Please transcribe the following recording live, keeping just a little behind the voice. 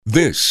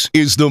This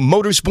is the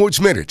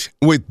Motorsports Minute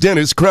with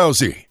Dennis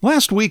Krause.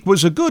 Last week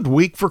was a good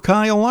week for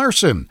Kyle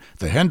Larson.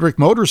 The Hendrick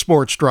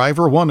Motorsports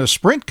driver won a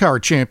sprint car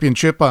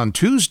championship on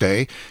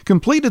Tuesday,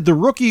 completed the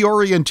rookie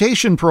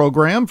orientation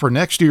program for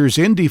next year's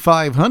Indy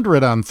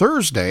 500 on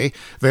Thursday,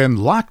 then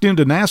locked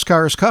into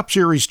NASCAR's Cup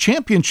Series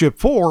Championship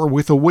 4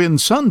 with a win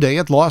Sunday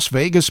at Las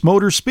Vegas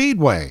Motor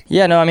Speedway.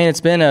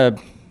 It's been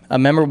a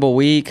memorable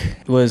week.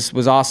 It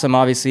was awesome,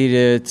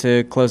 obviously,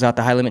 to close out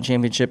the High Limit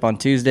Championship on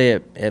Tuesday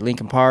at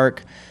Lincoln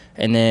Park.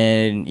 And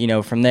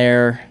then, from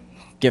there,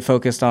 get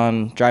focused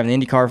on driving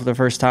the IndyCar for the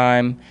first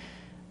time.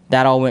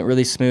 That all went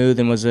really smooth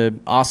and was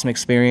an awesome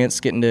experience,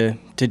 getting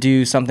to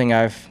do something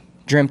I've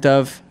dreamt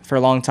of for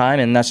a long time,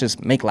 and that's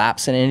just make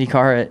laps in an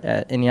IndyCar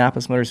at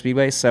Indianapolis Motor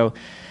Speedway. So,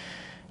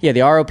 yeah, the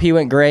ROP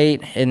went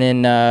great, and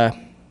then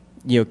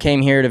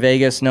came here to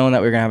Vegas knowing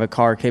that we were going to have a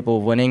car capable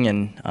of winning,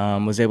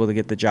 and was able to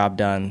get the job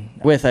done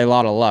with a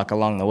lot of luck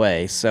along the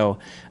way. So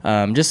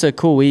just a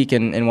cool week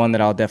and one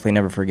that I'll definitely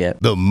never forget.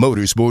 The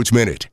Motorsports Minute.